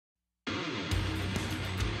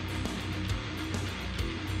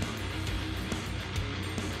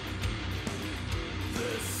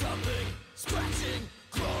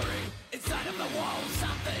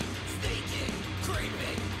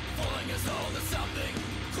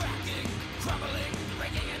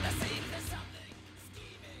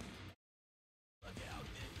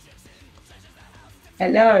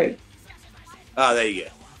Hello. Oh, there you go.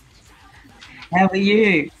 How are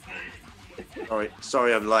you?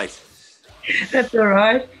 Sorry, I'm late. That's all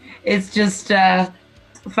right. It's just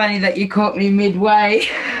funny that you caught me midway.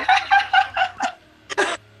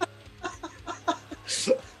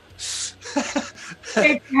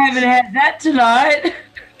 You haven't had that tonight.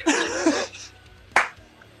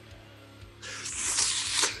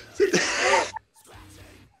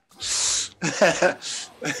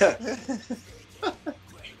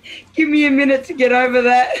 Give me a minute to get over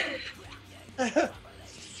that.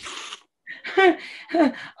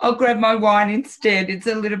 I'll grab my wine instead. It's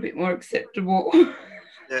a little bit more acceptable.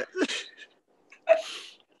 Yeah.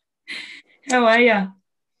 How are you? I'm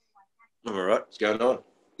all right. What's going on?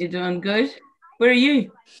 You're doing good? Where are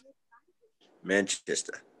you?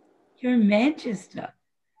 Manchester. You're in Manchester.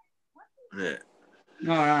 Yeah.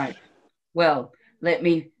 All right. Well, let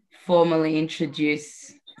me formally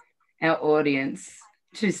introduce our audience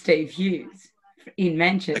to Steve Hughes in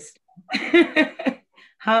Manchester.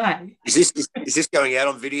 Hi. Is this going out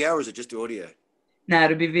on video or is it just audio? No,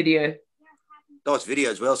 it'll be video. Oh, it's video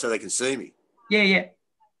as well, so they can see me. Yeah, yeah.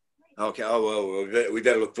 Okay. Oh well, we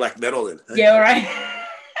better look black metal then. Yeah, all right.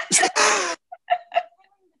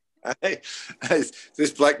 Hey, is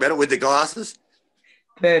this black metal with the glasses?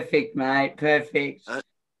 Perfect, mate. Perfect.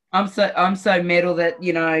 I'm so metal that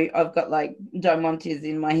I've got like diamantes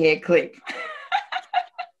in my hair clip.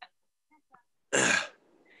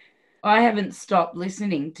 I haven't stopped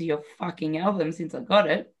listening to your fucking album since I got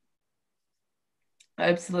it. I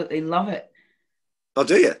absolutely love it. Oh,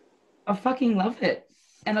 do you? I fucking love it.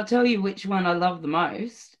 And I'll tell you which one I love the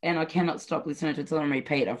most, and I cannot stop listening to it. It's on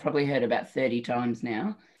repeat. I've probably heard about 30 times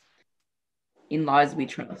now. In Lies We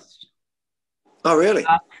Trust. Oh, really?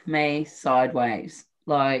 Up me sideways.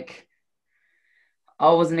 Like,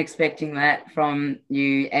 I wasn't expecting that from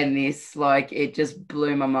you and this. Like, it just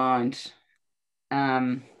blew my mind.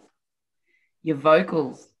 Your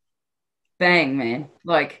vocals, bang, man.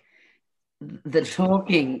 Like, the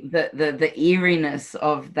talking, the eeriness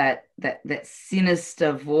of that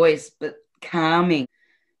sinister voice, but calming.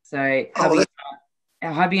 So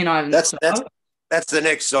hubby and I. That's the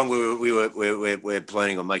next song we're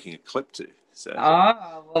planning on making a clip to. So.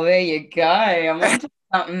 Oh well, there you go. I'm onto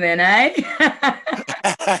something then, eh?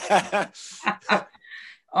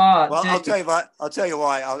 Oh, well, dude. I'll tell you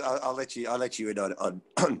why. I'll let you in on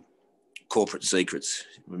corporate secrets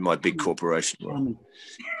with my big corporation.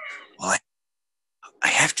 I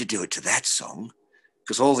have to do it to that song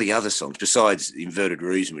because all the other songs, besides Inverted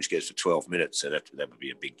Reason, which goes for 12 minutes, so that would be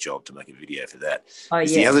a big job to make a video for that. Oh,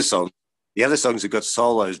 yeah. The other songs have got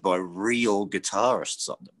solos by real guitarists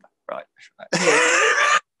on them, right? Yeah.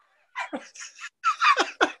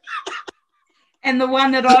 And the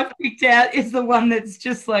one that I've picked out is the one that's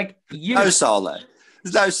just like you. No solo.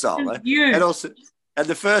 There's no solo. You. And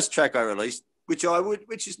the first track I released, I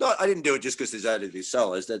didn't do it just because there's only these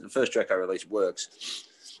solos. The first track I released works.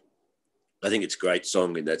 I think it's a great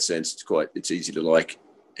song in that sense. It's easy to like.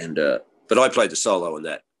 And but I played the solo on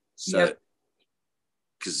that. So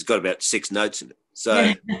because it's got about 6 notes in it.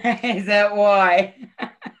 So is that why?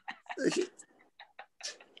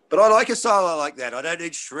 But I like a solo like that. I don't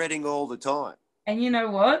need shredding all the time. And you know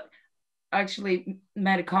what? I actually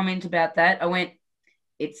made a comment about that. I went,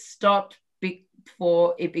 it stopped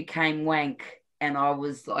before it became wank. And I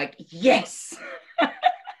was like, yes.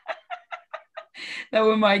 That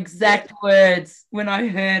were my exact words. When I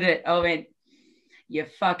heard it, I went, you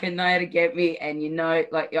fucking know how to get me. And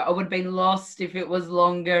like I would have been lost if it was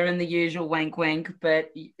longer and the usual wank.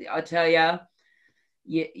 But I tell you,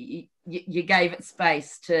 you gave it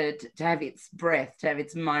space to have its breath, to have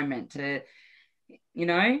its moment, to,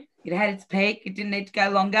 it had its peak. It didn't need to go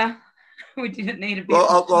longer. We didn't need a bit.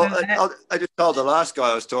 I just told the last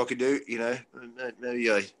guy I was talking to,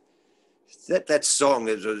 maybe that song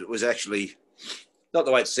was actually not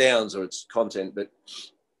the way it sounds or its content, but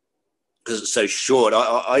because it's so short.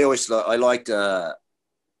 I liked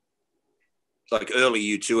like early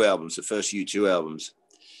U2 albums, the first U2 albums.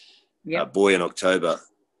 Boy in October.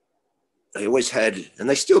 They always had, and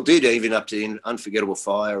they still did, even up to Unforgettable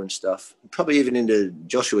Fire and stuff, probably even into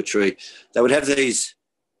Joshua Tree. They would have these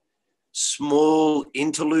small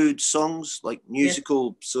interlude songs, like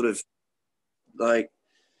musical sort of like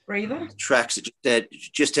breather tracks that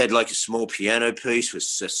just had like a small piano piece with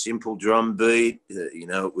a simple drum beat.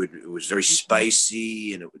 It was very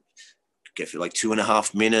spacey, and it would go for like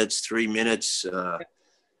 2.5 minutes, 3 minutes. It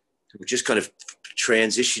would just kind of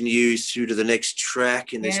transition you through to the next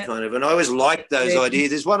track in this kind of, and I always liked those ideas.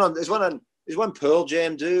 There's one Pearl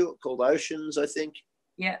Jam do called Oceans, I think.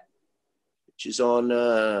 Yeah. Which is on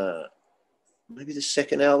maybe the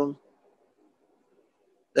second album.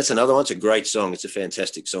 That's another one. It's a great song. It's a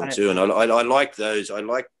fantastic song too. And I like those. I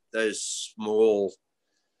like those small.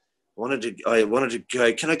 I wanted to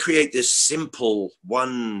go, can I create this simple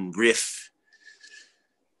one riff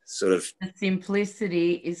sort of? The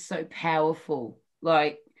simplicity is so powerful.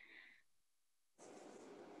 Like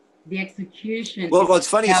the execution. Well, it's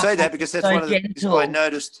funny you say that because that's so one of the things I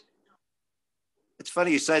noticed. It's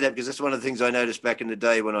funny you say that because that's one of the things I noticed back in the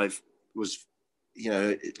day when I was,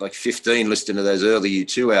 like 15, listening to those early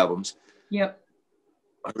U2 albums. Yep.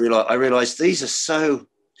 I realized these are so,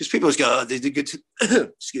 because people always go, oh, they're good.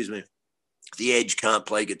 Excuse me. The Edge can't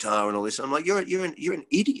play guitar and all this. I'm like, you're an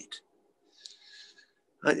idiot.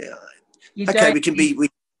 Okay, we could be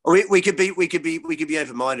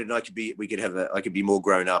open-minded, and I could be more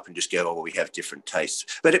grown up and just go, oh, well, we have different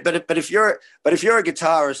tastes. But if you're a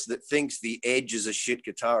guitarist that thinks the Edge is a shit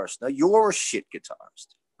guitarist, no, you're a shit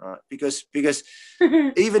guitarist, right? Because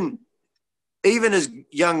even as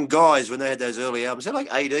young guys, when they had those early albums, they're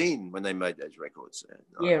like 18 when they made those records.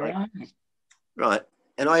 Yeah, right. Right.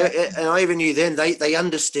 And I even knew then they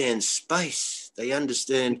understand space. They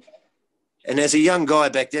understand. And as a young guy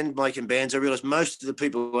back then making bands, I realized most of the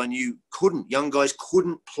people I knew young guys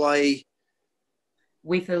couldn't play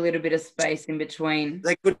with a little bit of space in between.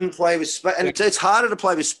 They couldn't play with space. And it's harder to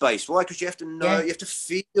play with space. Why? Because you have to know, you have to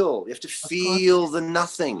feel the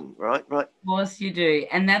nothing, right? Right. Of course you do.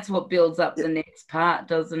 And that's what builds up the next part,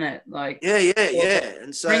 doesn't it? Like Yeah.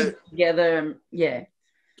 And so together,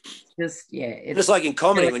 it's like in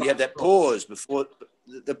comedy when you have that pause before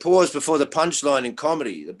the punchline in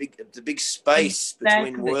comedy, the big space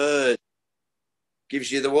between words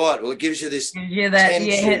gives you the what? Well, it gives you this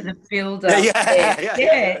tension. The build up.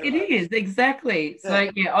 It is exactly. So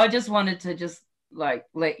I just wanted to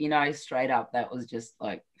let you know straight up that was just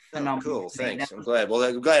like phenomenal. Oh, cool, thanks. I'm glad. Well,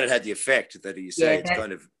 I'm glad it had the effect that you say.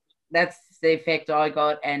 That's the effect I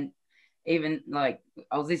got, and even like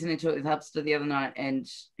I was listening to it with Hubster the other night, and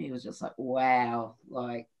he was just like, "Wow!"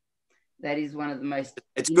 Like that is one of the most.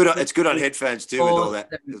 It's good on headphones too, with all that.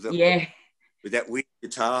 With that weird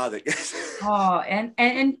guitar that.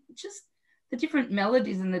 and just the different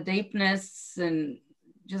melodies and the deepness and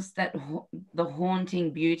just that the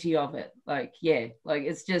haunting beauty of it. Like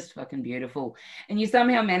it's just fucking beautiful. And you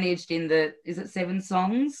somehow managed is it 7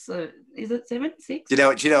 songs? Is it 7, 6? You know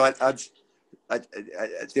what? I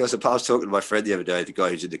was talking to my friend the other day, the guy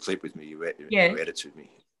who's in the clip with me, who edits with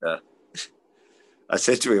me. I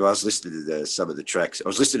said to him, I was listening to some of the tracks. I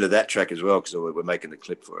was listening to that track as well because we're making the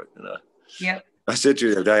clip for it. I said to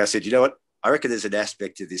him the other day, I said, you know what? I reckon there's an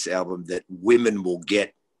aspect of this album that women will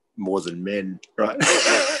get more than men, right?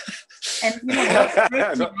 And you know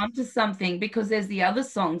what? Onto something, because there's the other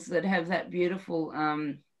songs that have that beautiful,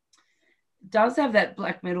 does have that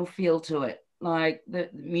black metal feel to it, like the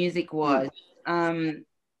music-wise. And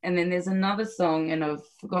then there's another song, and I've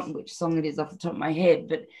forgotten which song it is off the top of my head,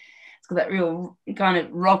 but it's got that real kind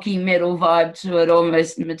of rocky metal vibe to it,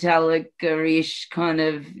 almost Metallica-ish kind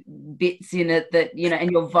of bits in it that,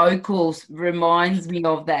 and your vocals reminds me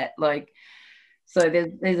of that. Like, so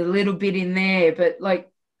there's a little bit in there, but like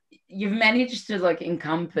you've managed to like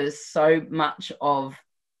encompass so much of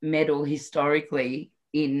metal historically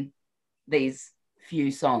in these few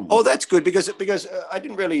songs. Oh, that's good because I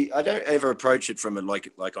don't ever approach it from it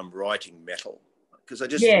like I'm writing metal, because I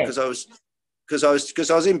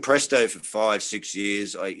was in Presto for 5-6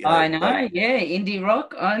 years. I know, indie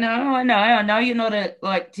rock. I know you're not a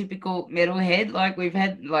like typical metalhead. Like we've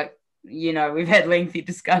had lengthy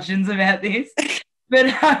discussions about this, but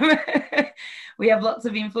we have lots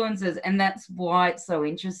of influences, and that's why it's so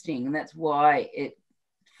interesting, and that's why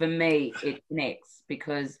for me it connects,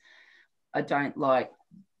 because I don't like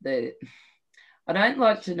to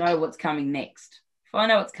know what's coming next. If I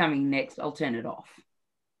know what's coming next, I'll turn it off.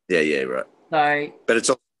 Yeah, right. So,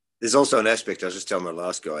 but there's also an aspect. I was just telling my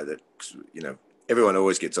last guy that everyone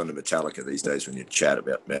always gets onto Metallica these days when you chat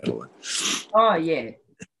about metal. Oh yeah.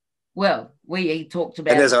 Well, we talked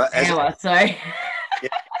about it so. Yeah.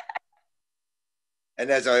 And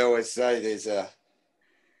as I always say, there's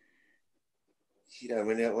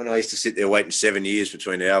when I used to sit there waiting 7 years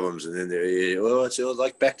between albums, and then it's all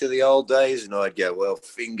like back to the old days, and I'd go, well,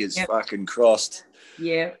 fingers fucking crossed.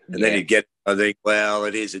 Yeah. And then I think, well,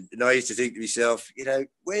 it is. And I used to think to myself,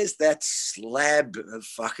 where's that slab of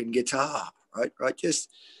fucking guitar, right? Just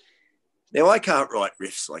Now, I can't write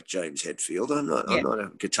riffs like James Hetfield. I'm not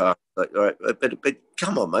a guitar. Like, all right, but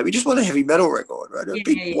come on, mate. We just want a heavy metal record, right? A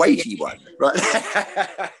big, weighty one, right?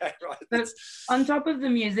 Right. But on top of the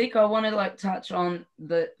music, I want to like touch on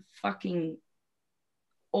the fucking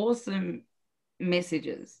awesome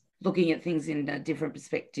messages, looking at things in a different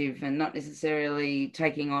perspective and not necessarily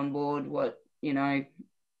taking on board what, you know,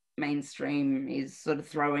 mainstream is sort of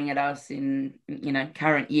throwing at us in, you know,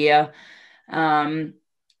 current year.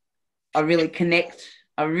 I really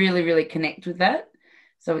really connect with that.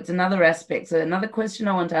 So it's another aspect. So another question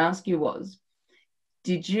I want to ask you was,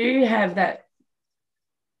 did you have that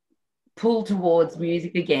pull towards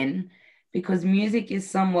music again? Because music is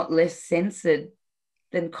somewhat less censored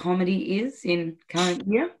than comedy is in current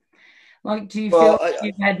year. Like, do you feel like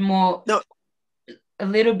you've had a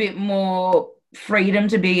little bit more freedom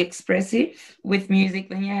to be expressive with music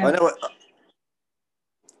than you have? I know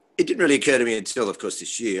it didn't really occur to me until, of course,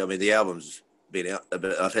 this year. I mean, the album's been out.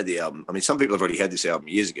 I've had the album. I mean, some people have already had this album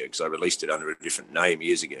years ago because I released it under a different name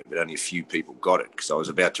years ago, but only a few people got it because I was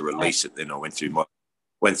about to release it. Then I went through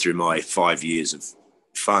my 5 years of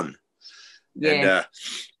fun and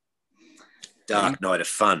dark night of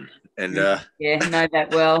fun. And yeah, know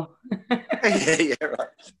that well. yeah, right.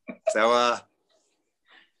 So,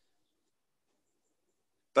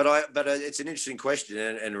 but it's an interesting question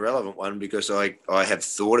and a relevant one because I have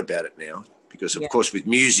thought about it now. Because of course, with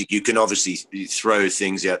music, you can obviously throw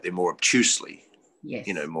things out there more obtusely. Yes.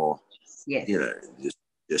 You know, more. Yes. You know,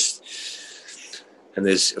 just. And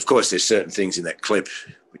there's certain things in that clip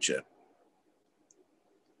which are.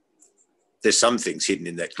 There's some things hidden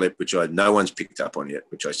in that clip which no one's picked up on yet,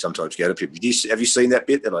 which I sometimes go to people. Have you seen that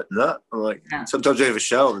bit? They're like, no. I'm like, no. Sometimes I have a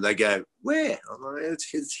show them and they go, where? I'm like,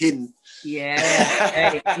 it's hidden. Yeah.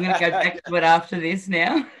 Okay. I'm going to go back to it after this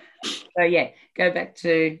now. So, yeah, go back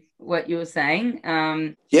to what you were saying.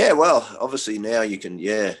 Yeah, well, obviously now you can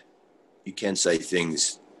say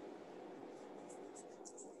things.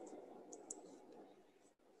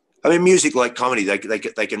 I mean, music like comedy,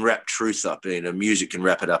 they can wrap truth up. You know, music can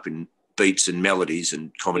wrap it up in beats and melodies,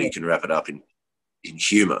 and comedy can wrap it up in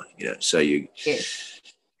humour. You know, so you. Yes.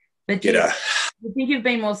 But do you think you've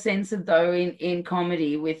been more censored though in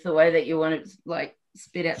comedy with the way that you want to like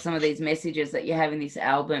spit out some of these messages that you have in this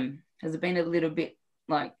album? Has it been a little bit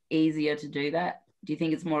like easier to do that? Do you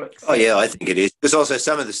think it's more acceptable? Oh yeah, I think it is. Because also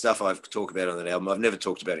some of the stuff I've talked about on that album, I've never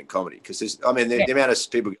talked about in comedy. Because the amount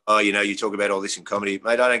of people, you talk about all this in comedy,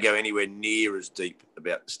 mate. I don't go anywhere near as deep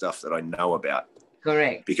about the stuff that I know about.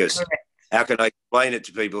 Correct. Because how can I explain it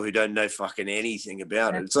to people who don't know fucking anything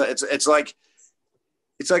about it? It's like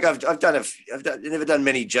I've never done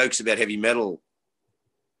many jokes about heavy metal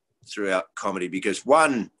throughout comedy because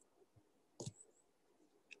one,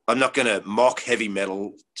 I'm not going to mock heavy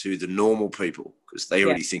metal to the normal people because they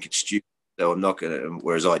already think it's stupid. So I'm not going to,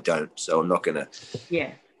 whereas I don't. So I'm not going to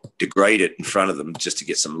degrade it in front of them just to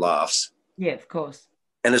get some laughs. Yeah, of course.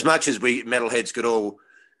 And as much as we metalheads could all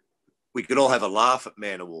have a laugh at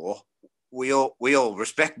Man of War, we all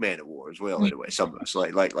respect Man of War as well. Anyway, some of us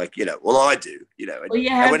like well, I do.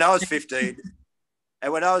 And when I was 15.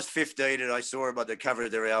 And when I was 15 and I saw him on the cover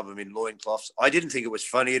of their album in loincloths, I didn't think it was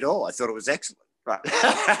funny at all. I thought it was excellent. Right.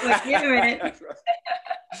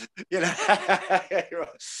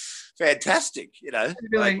 Fantastic,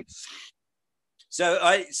 Really.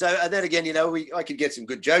 And then again, I could get some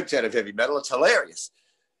good jokes out of heavy metal. It's hilarious.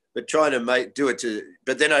 But trying to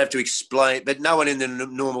but then I have to explain, but no one in the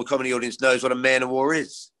normal comedy audience knows what a Man of War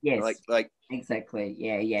is. Yes. Like exactly.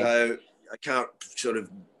 Yeah. So I can't sort of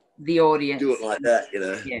the audience do it like that,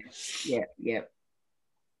 Yeah.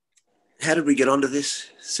 How did we get onto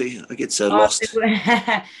this? See, I get so lost.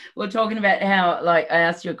 We're talking about how, like, I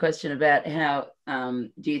asked you a question about how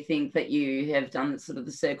do you think that you have done sort of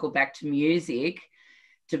the circle back to music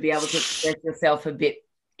to be able to express yourself a bit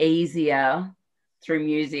easier through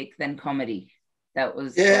music than comedy? That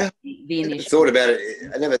was the initial. I thought about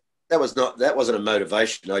it. That wasn't a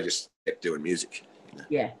motivation. I just kept doing music.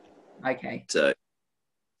 Yeah. Okay. So.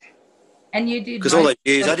 And you did because all those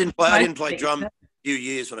years I didn't play drum. Few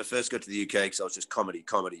years when I first got to the UK because I was just comedy.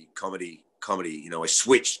 I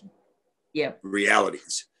switched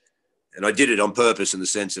realities, and I did it on purpose in the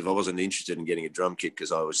sense of I wasn't interested in getting a drum kit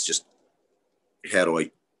because I was just, how do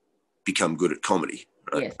I become good at comedy?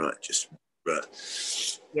 Right,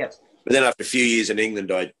 Yep. But then after a few years in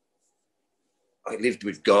England, I lived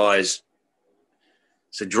with guys.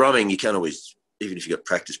 So drumming, you can't always, even if you got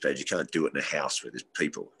practice pads, you can't do it in a house where there's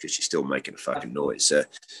people because you're still making a fucking noise. So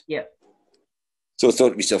So I thought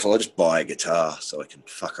to myself, well, I'll just buy a guitar so I can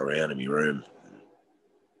fuck around in my room and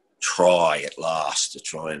try at last to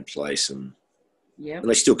try and play some Yeah.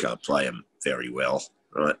 And I still can't play them very well,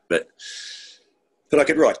 right? But I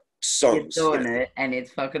could write songs. You're doing it, and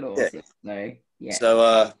it's fucking awesome. Yeah.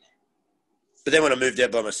 So, but then when I moved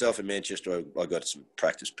out by myself in Manchester, I got some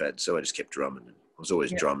practice pads, so I just kept drumming. I was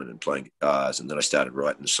always drumming and playing guitars, and then I started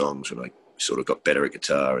writing the songs when I sort of got better at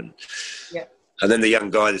guitar. And then the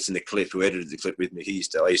young guy that's in the clip, who edited the clip with me,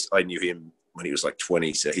 I knew him when he was like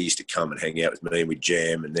 20, so he used to come and hang out with me and we'd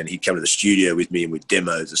jam, and then he'd come to the studio with me and we'd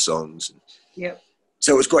demo the songs.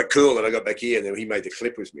 So it was quite cool, and I got back here and then he made the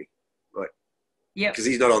clip with me, like, because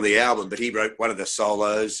he's not on the album, but he wrote one of the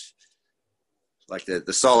solos, like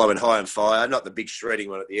the solo in High on Fire, not the big shredding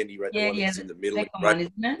one at the end. He wrote the one that's in the middle. Second one,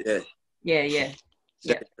 isn't it?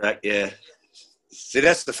 Second track, yeah. See,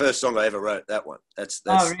 that's the first song I ever wrote. That one. That's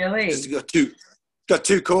oh, really? It's got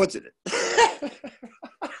two chords in it.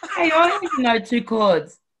 Hey, I don't even know 2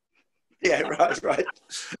 chords. Yeah, right.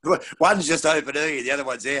 One's just open E, the other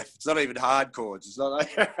one's F. It's not even hard chords. It's not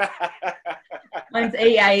like mine's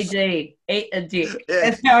EAD. Eat a dick. Yeah.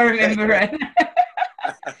 That's how I remember it.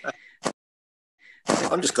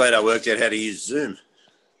 I'm just glad I worked out how to use Zoom.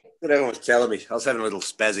 Everyone was telling me. I was having a little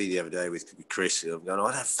spazzy the other day with Chris. I'm going,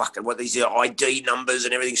 I don't fucking what these ID numbers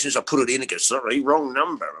and everything. As soon as I put it in, it goes, sorry, wrong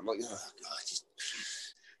number. I'm like, oh, God.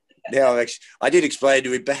 Now, I did explain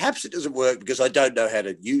to him, perhaps it doesn't work because I don't know how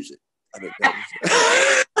to use it. I don't know.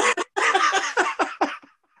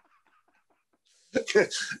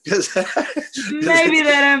 Maybe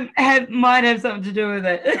that might have something to do with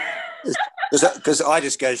it. Because I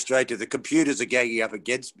just go straight to the computers are ganging up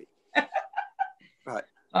against me. Right.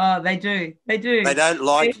 Oh, they do. They do. They don't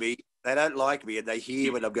like me. They don't like me, and they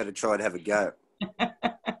hear when I'm going to try and have a go. And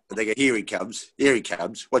they go, here he comes. Here he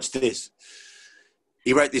comes. Watch this.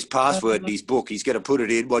 He wrote this password in his book. He's going to put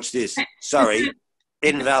it in. Watch this. Sorry.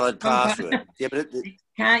 Invalid password. Yeah, but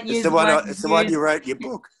it's the one you wrote in your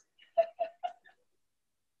book.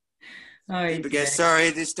 People go, sorry,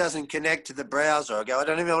 this doesn't connect to the browser. I go, I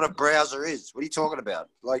don't even know what a browser is. What are you talking about?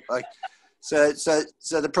 So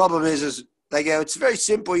the problem is they go, it's very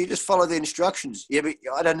simple. You just follow the instructions. Yeah, but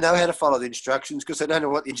I don't know how to follow the instructions because I don't know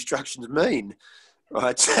what the instructions mean.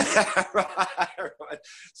 Right. Right.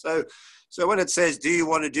 So when it says, do you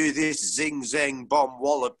want to do this zing, zang, bomb,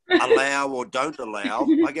 wallop, allow or don't allow?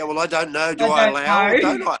 I go, well, I don't know. Do I allow or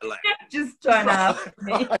don't I allow? Just don't ask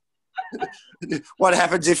me. What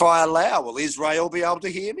happens if I allow? Will Israel be able to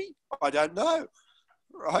hear me? I don't know.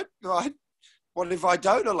 Right. What if I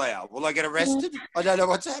don't allow? Will I get arrested? I don't know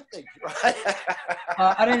what's happening. Right?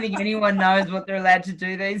 I don't think anyone knows what they're allowed to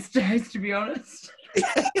do these days, to be honest.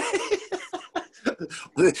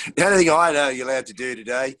 The only thing I know you're allowed to do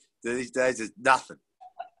these days is nothing.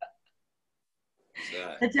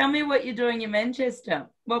 So tell me what you're doing in Manchester.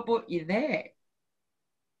 What brought you there?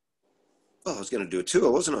 Well, I was going to do a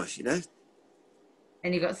tour, wasn't I?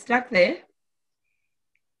 And you got stuck there?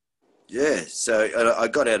 Yeah, so I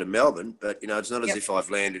got out of Melbourne, but, it's not as if I've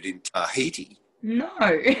landed in Tahiti. No.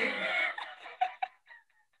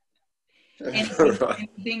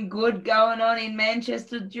 Anything good going on in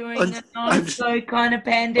Manchester during the kind of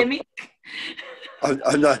pandemic?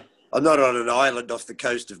 I'm not on an island off the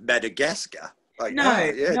coast of Madagascar.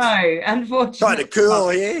 No, unfortunately. Kind of cool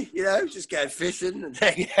here, just go fishing and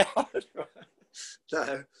hang out.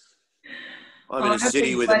 No. I'm in a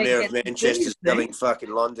city where the mayor of Manchester's telling fucking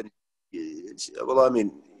London.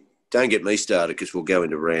 Well, don't get me started because we'll go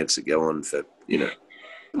into rants that go on for,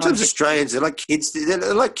 Sometimes Australians, they're like kids.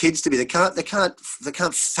 They're like kids to me. They can't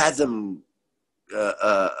fathom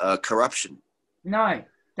corruption. No,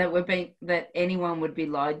 that anyone would be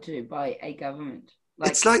lied to by a government.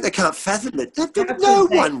 It's like they can't fathom it. No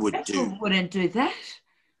one would do. People wouldn't do that.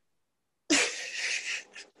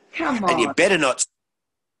 Come on. And you better not.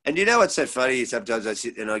 And you know what's so funny? Sometimes I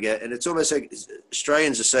sit and I go, and it's almost like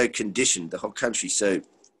Australians are so conditioned. The whole country's so.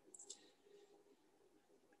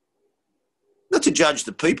 Not to judge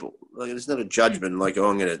the people. It's not a judgment like,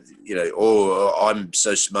 I'm going to, I'm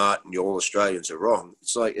so smart and all Australians are wrong.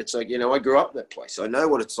 It's like, I grew up in that place. I know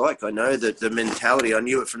what it's like. I know that the mentality. I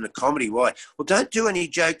knew it from the comedy. Why? Well, don't do any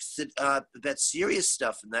jokes about serious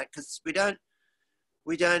stuff and that because we don't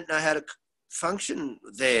know how to function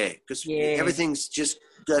there because everything's just,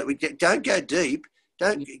 don't go deep.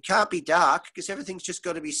 It can't be dark because everything's just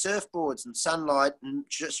got to be surfboards and sunlight and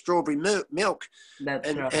strawberry milk.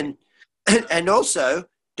 That's right. And also,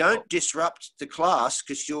 don't disrupt the class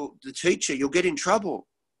because the teacher, you'll get in trouble.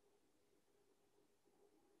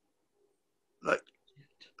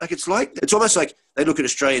 It's almost like they look at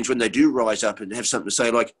Australians when they do rise up and have something to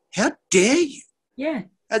say, like, "How dare you?" Yeah.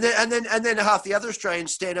 And then half the other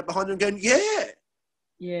Australians stand up behind them going, "Yeah."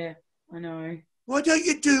 Yeah, I know. Why don't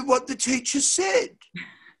you do what the teacher said?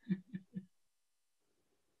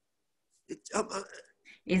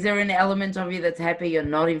 Is there an element of you that's happy you're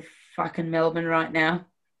not in fucking Melbourne right now?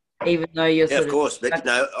 Even though you're of course. But, you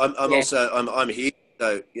know, I'm also, I'm here.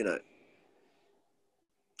 So, you know,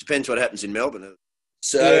 depends what happens in Melbourne.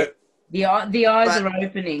 So the eyes are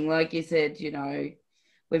opening, like you said. You know,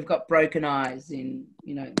 we've got broken eyes. In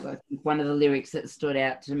like one of the lyrics that stood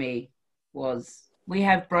out to me was, "We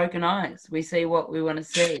have broken eyes. We see what we want to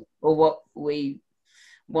see, or what we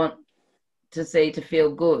want to see to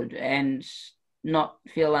feel good, and not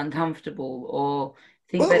feel uncomfortable, or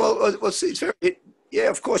think well, see, it's very." Yeah,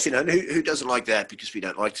 of course, you know, who doesn't like that? Because we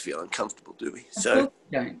don't like to feel uncomfortable, do we? Of course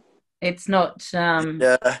we don't. It's not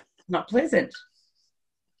not pleasant.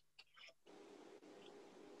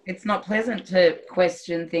 It's not pleasant to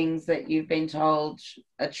question things that you've been told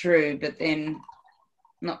are true, but then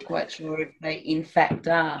not quite sure if they in fact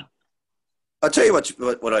are. I'll tell you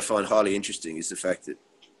what I find highly interesting is the fact that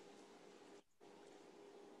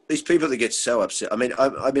these people that get so upset. I mean,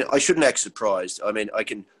 I shouldn't act surprised. I mean,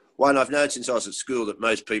 I've known since I was at school that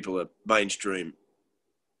most people are mainstream.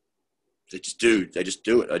 They just do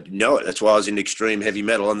it. I know it. That's why I was in extreme heavy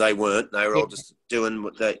metal and they weren't. They were all just doing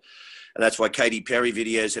what they, and that's why Katy Perry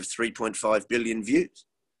videos have 3.5 billion views.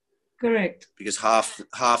 Correct. Because half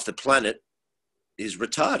the planet is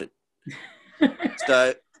retarded.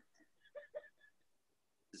 So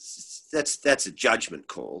that's a judgment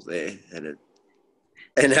call there, and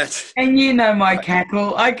you know my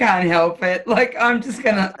cackle. I can't help it. Like, I'm just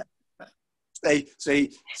gonna. So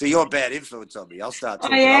you're a bad influence on me. I'll start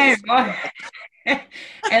talking. I am.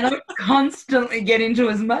 And I constantly get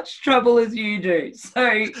into as much trouble as you do.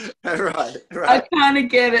 So right. I kind of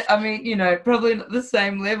get it. I mean, you know, probably not the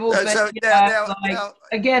same level, but I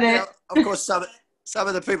get it. Of course, some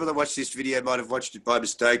of the people that watch this video might have watched it by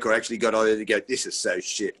mistake or actually got on it and go, "This is so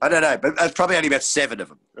shit." I don't know, but there's probably only about 7 of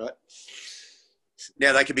them, right?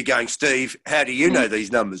 Now they could be going, "Steve, how do you know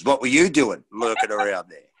these numbers? What were you doing lurking around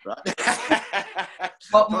there?" Right?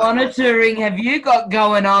 What monitoring have you got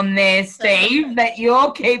going on there, Steve, that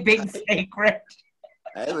you're keeping secret?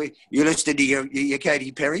 Hey, you listened to your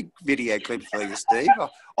Katy Perry video clip for you, Steve.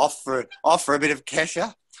 Off for a bit of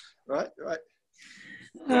Kesha, right?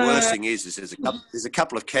 The worst thing is there's a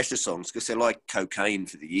couple of Kesha songs because they're like cocaine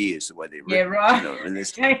for the years the way they're written. Yeah, right. You know, and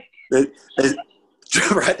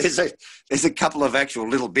right, there's a couple of actual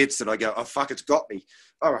little bits that I go, "Oh fuck, it's got me."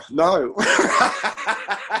 Oh no,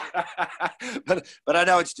 but I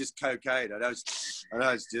know it's just cocaine. I know it's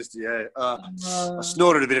just I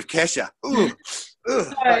snorted a bit of Kesha. Ooh.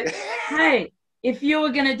 So, hey, if you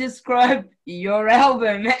were going to describe your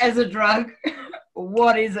album as a drug,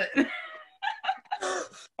 what is it?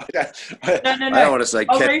 I don't want to say.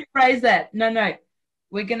 I'll rephrase that. No.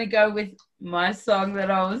 We're going to go with my song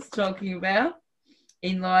that I was talking about,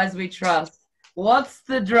 "In Lies We Trust." What's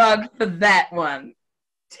the drug for that one?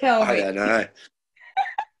 Tell me. I don't know.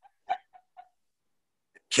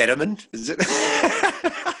 Ketamine, is it?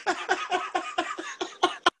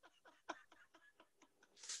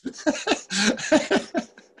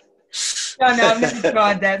 No, I've never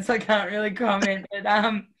tried that, so I can't really comment.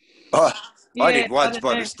 But I did once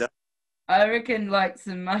by mistake. I reckon like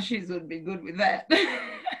some mushies would be good with that.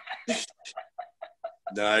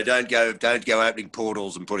 No, don't go opening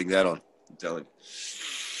portals and putting that on. I'm telling you.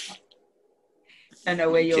 Don't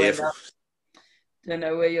know where you'll end up. Don't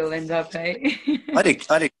know where you'll end up, hey? I did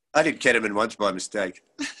ketamine once by mistake.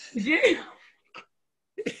 Did you?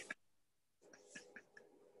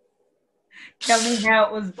 Tell me how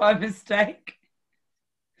it was by mistake.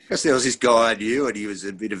 Because there was this guy I knew, and he was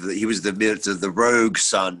the rogue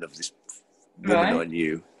son of this woman I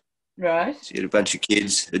knew. Right. She had a bunch of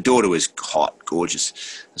kids. The daughter was hot,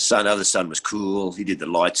 gorgeous. The other son was cool. He did the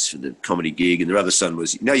lights for the comedy gig, and the other son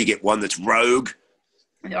was, you get one that's rogue.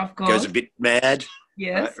 Of course. Goes a bit mad.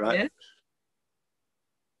 Yes, right. Yes.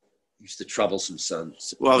 He's the troublesome son.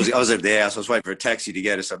 Well, I was at their house. I was waiting for a taxi to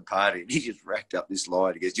go to some party, and he just racked up this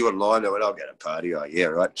line. He goes, "Do you want a line?" I went, "I'll go to a party." Oh, yeah,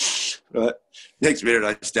 right. Next minute,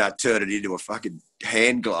 I start turning into a fucking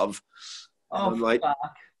hand glove. Oh, and I'm like,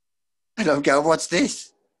 fuck. And I'm going, "What's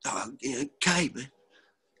this?" "Oh, okay, man."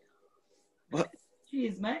 What?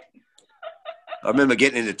 Cheers, mate. I remember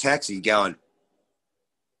getting in the taxi going,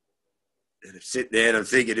 and I'm sitting there and I'm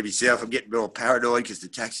thinking to myself, I'm getting more paranoid because the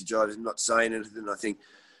taxi driver's not saying anything. And I think,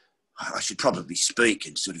 I should probably speak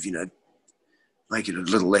and sort of, make it a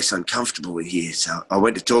little less uncomfortable in here. So I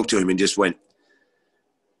went to talk to him and just went,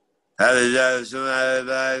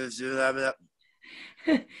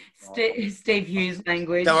 Steve Hughes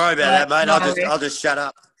language. "Don't worry about that, mate. I'll just shut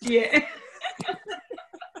up." Yeah.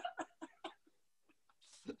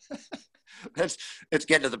 let's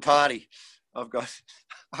get to the party. I've got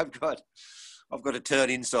to turn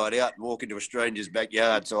inside out and walk into a stranger's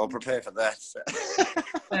backyard, so I'll prepare for that.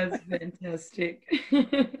 That's fantastic.